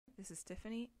This is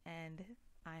Tiffany, and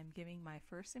I'm giving my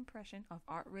first impression of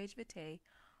Artrage Vitae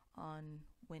on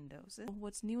Windows.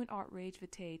 What's new in Artrage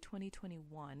Vitae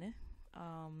 2021?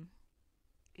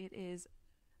 It is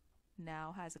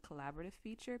now has a collaborative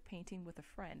feature, painting with a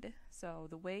friend. So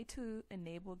the way to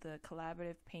enable the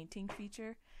collaborative painting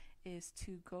feature is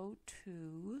to go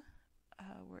to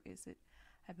where is it?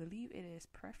 I believe it is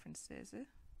preferences,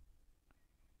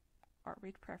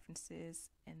 Artrage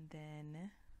preferences, and then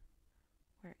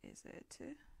where is it?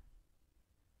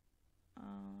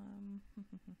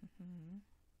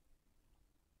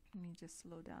 Let me just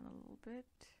slow down a little bit.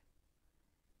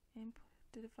 Input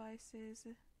the devices,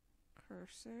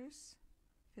 cursors,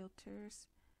 filters,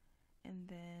 and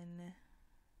then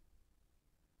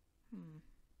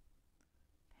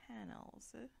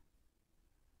panels.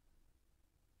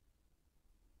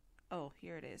 Oh,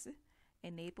 here it is.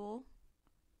 Enable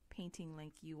painting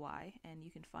link UI, and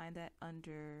you can find that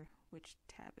under which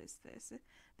tab is this?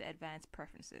 The advanced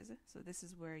preferences. So this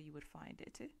is where you would find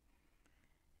it.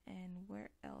 And where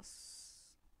else?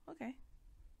 Okay.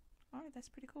 All right, that's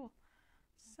pretty cool.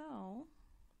 So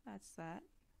that's that.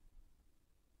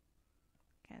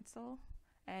 Cancel.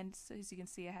 And so as you can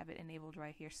see, I have it enabled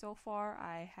right here. So far,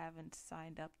 I haven't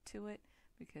signed up to it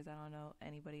because I don't know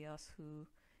anybody else who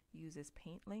uses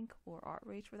PaintLink or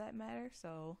Artrage for that matter.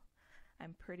 So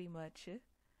I'm pretty much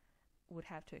would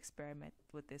have to experiment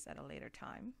with this at a later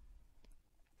time.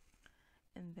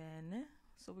 And then,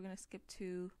 so we're going to skip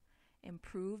to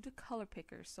improved color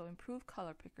pickers. So improved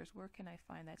color pickers, where can I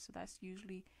find that? So that's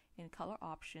usually in color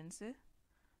options,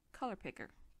 color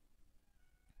picker.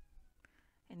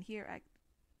 And here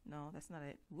no, that's not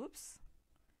it. Whoops.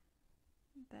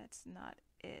 That's not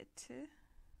it.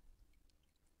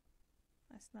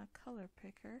 That's not color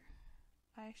picker.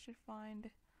 I should find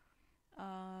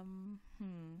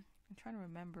I'm trying to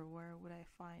remember where would I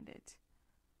find it.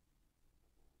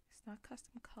 It's not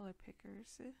custom color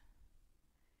pickers.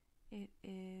 It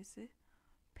is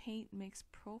paint mix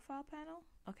profile panel.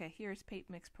 Okay, here's paint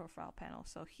mix profile panel.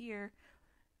 So here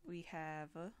we have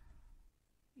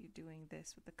you doing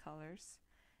this with the colors,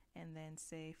 and then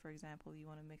say for example you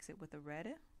want to mix it with a red.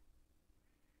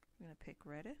 We're going to pick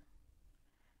red,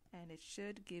 and it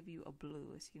should give you a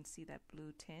blue, as you can see that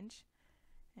blue tinge.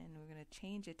 And we're going to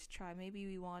change it to try, maybe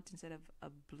we want, instead of a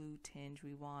blue tinge,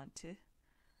 we want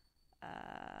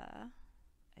a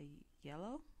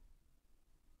yellow,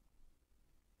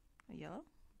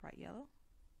 bright yellow,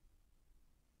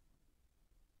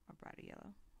 or brighter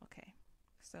yellow. Okay,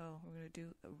 so we're going to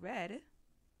do a red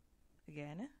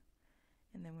again,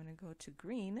 and then we're going to go to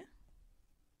green,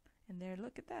 and there,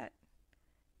 look at that.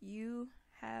 You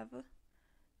have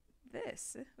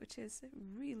this, which is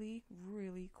really,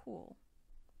 really cool.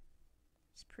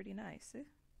 It's pretty nice.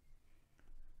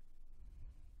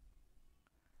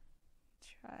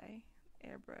 Try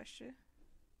airbrush.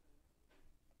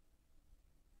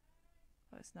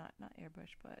 Oh, it's not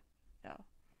airbrush, but no,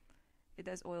 it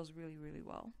does oils really, really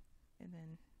well. And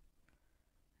then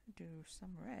do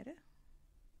some red.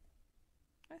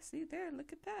 I see there.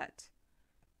 Look at that.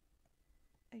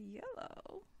 A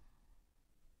yellow.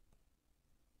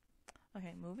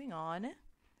 Okay, moving on.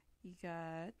 You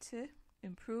got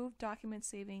improved document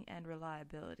saving and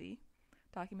reliability.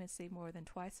 Documents save more than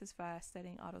twice as fast.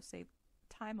 Setting autosave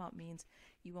timeout means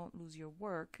you won't lose your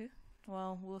work.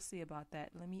 Well, we'll see about that.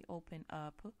 Let me open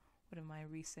up one of my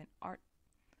recent art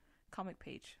comic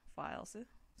page files.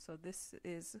 So this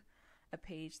is a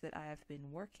page that I have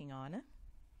been working on.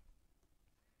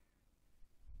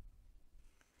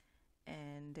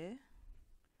 And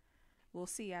we'll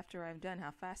see after I'm done how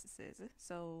fast this is.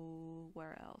 So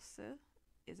where else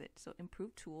is it? So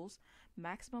improved tools.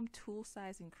 Maximum tool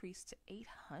size increased to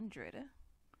 800.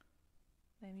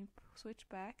 Let me switch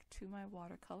back to my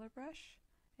watercolor brush,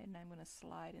 and I'm going to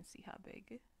slide and see how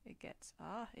big it gets.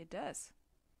 Ah, it does.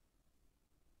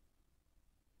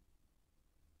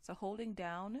 So holding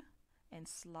down and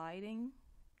sliding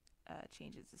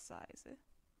changes the size. You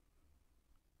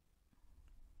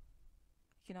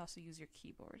can also use your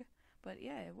keyboard. But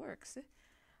yeah, it works.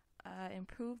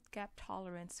 Improved gap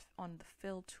tolerance on the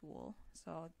fill tool.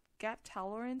 So gap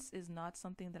tolerance is not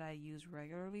something that I use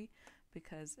regularly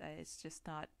because it's just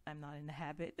not, I'm not in the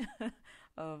habit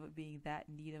of being that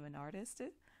neat of an artist.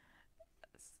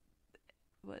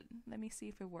 But let me see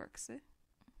if it works. Let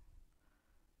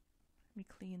me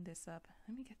clean this up.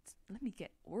 Let me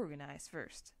get organized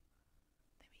first.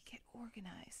 Let me get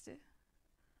organized.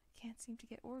 Can't seem to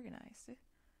get organized.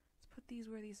 Let's put these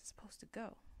where these are supposed to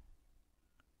go.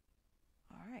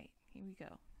 All right, here we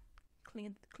go.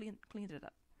 Cleaned it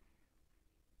up.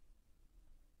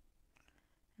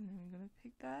 And then we're gonna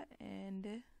pick that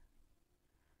and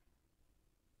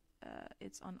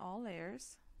it's on all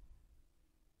layers.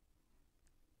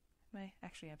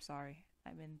 Actually, I'm sorry.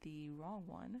 I'm in the wrong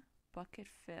one. Bucket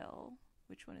fill.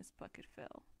 Which one is bucket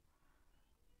fill?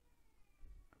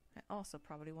 I also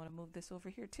probably want to move this over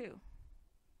here too.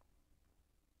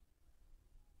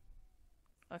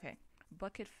 Okay,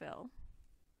 bucket fill.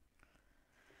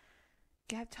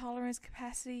 Gap tolerance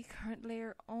capacity, current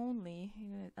layer only.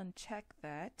 You're going to uncheck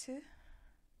that.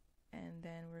 And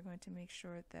then we're going to make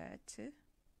sure that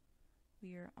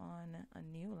we are on a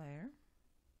new layer.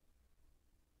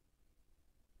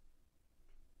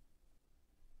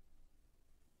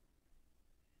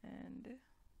 And,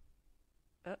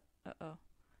 uh-oh.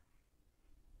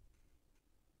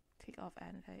 Take off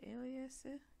anti-alias.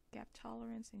 Gap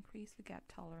tolerance, increase the gap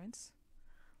tolerance.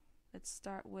 Let's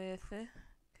start with,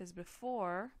 because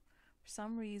before, for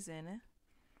some reason,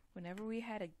 whenever we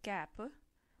had a gap,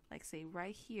 like say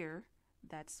right here,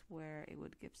 that's where it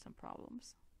would give some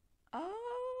problems.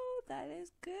 Oh, that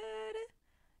is good.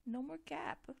 No more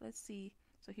gap. Let's see.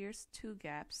 So here's 2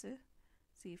 gaps.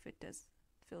 See if it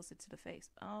fills it to the face.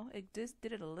 Oh, it just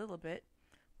did it a little bit,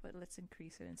 but let's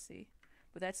increase it and see.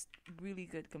 But that's really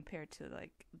good compared to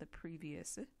like the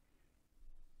previous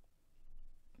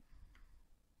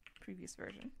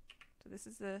version. So this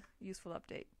is a useful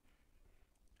update.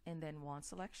 And then wand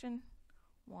selection.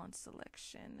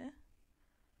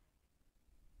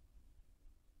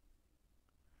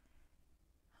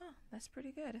 Huh, that's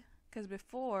pretty good. Because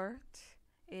before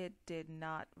it did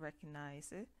not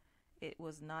recognize it. It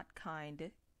was not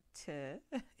kind to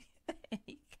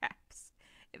any gaps.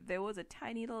 If there was a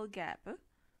tiny little gap,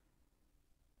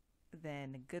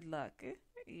 then good luck.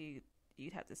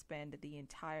 You'd have to spend the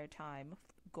entire time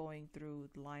going through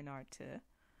the line art to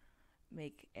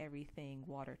make everything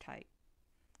watertight.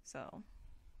 So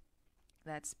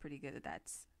that's pretty good that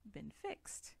that's been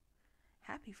fixed.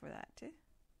 Happy for that.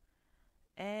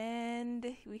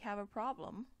 And we have a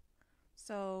problem.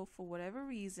 So for whatever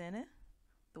reason,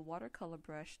 the watercolor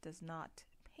brush does not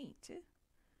paint.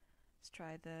 Let's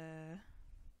try the,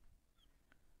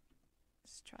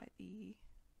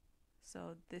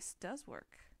 so this does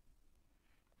work.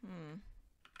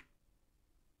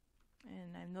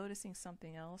 And I'm noticing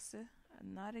something else.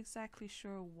 I'm not exactly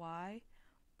sure why,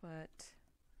 but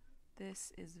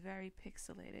this is very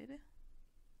pixelated.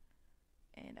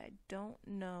 And I don't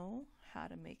know how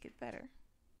to make it better.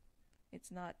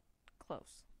 It's not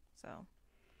close, so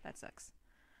that sucks.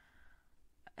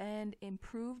 And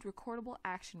improved recordable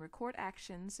action. Record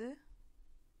actions.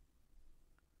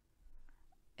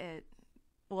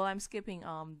 Well, I'm skipping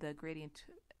the gradient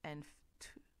and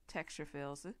texture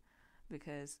fills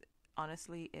because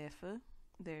honestly, if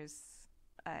there's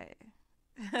I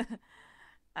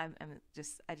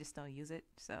just don't use it,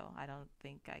 so I don't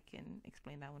think I can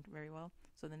explain that one very well.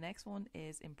 So the next one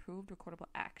is improved recordable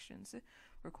actions.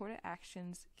 Recorded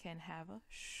actions can have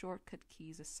shortcut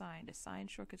keys assigned.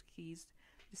 Assigned shortcut keys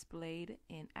displayed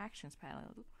in actions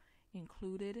panel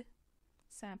included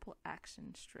sample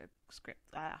action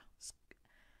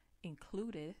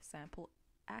included sample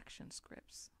action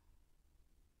scripts.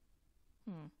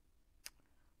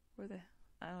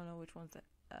 I don't know which one's the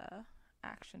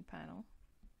action panel.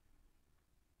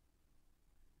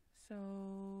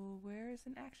 So where is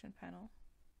an action panel?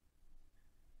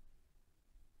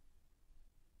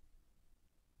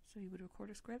 So you would record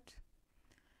a script.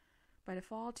 By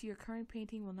default, your current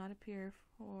painting will not appear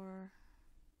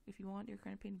if you want your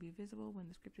current painting to be visible when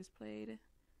the script is played.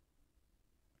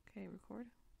 Okay, record.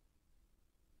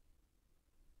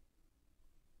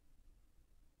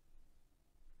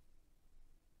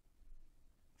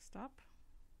 Stop.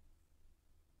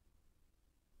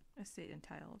 I say it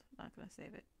entitled, not gonna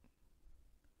save it.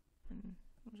 And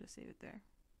we'll just save it there.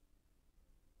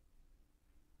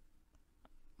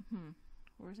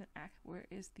 Where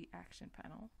is the action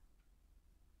panel?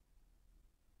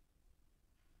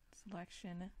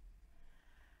 Selection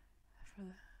for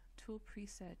the tool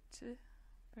preset,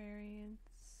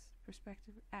 variants,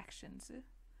 perspective, actions.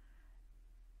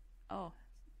 Oh,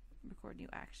 record new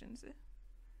actions.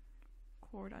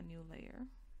 Record a new layer.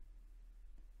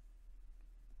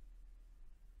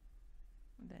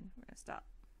 And then we're gonna stop.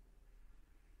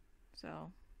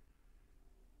 So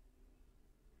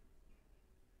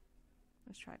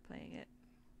let's try playing it.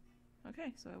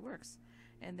 Okay, so it works.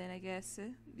 And then I guess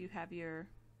you have your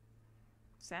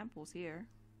samples here.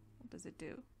 What does it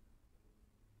do?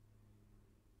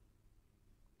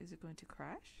 Is it going to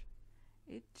crash?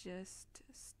 It just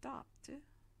stopped.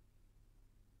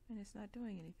 And it's not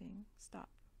doing anything. Stop.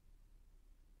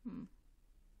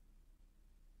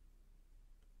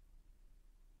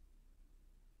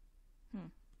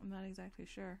 I'm not exactly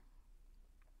sure.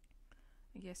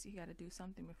 I guess you gotta do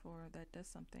something before that does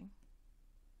something.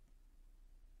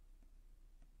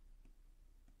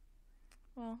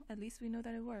 Well, at least we know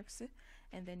that it works.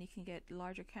 And then you can get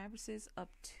larger canvases up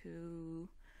to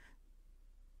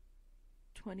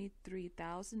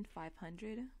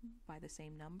 23,500 by the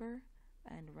same number.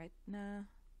 And right now,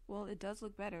 well, it does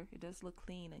look better. It does look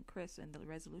clean and crisp, and the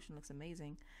resolution looks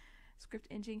amazing. Script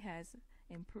engine has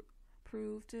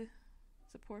improved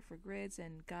support for grids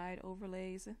and guide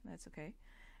overlays. That's okay.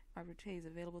 Artrage is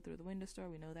available through the Windows Store.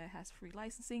 We know that it has free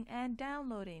licensing and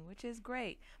downloading, which is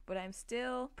great. But I'm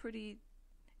still pretty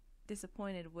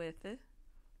disappointed with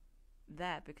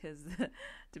that because,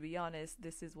 to be honest,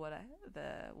 this is what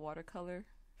the watercolor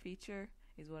feature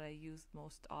is what I use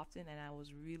most often, and I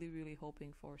was really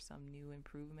hoping for some new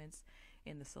improvements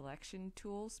in the selection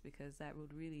tools, because that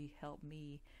would really help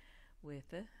me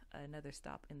with another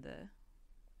step in the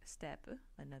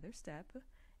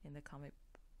comic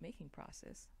making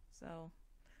process. So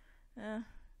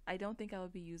I don't think I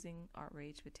would be using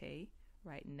Artrage Vitae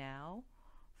right now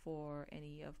for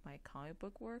any of my comic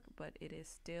book work, but it is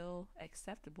still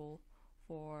acceptable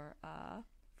for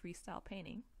freestyle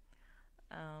painting.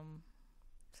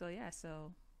 So yeah,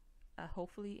 so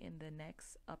hopefully in the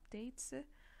next updates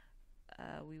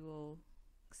we will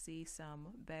see some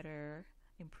better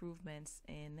improvements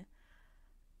in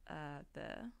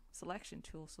the selection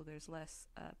tool, so there's less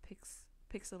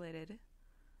pixelated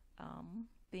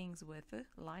things with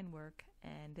line work,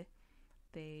 and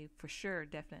they for sure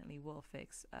definitely will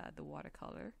fix the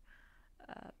watercolor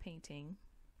painting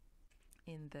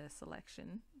in the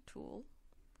selection tool.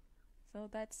 So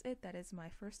that's it. That is my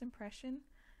first impression,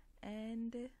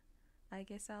 and I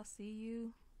guess I'll see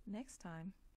you next time.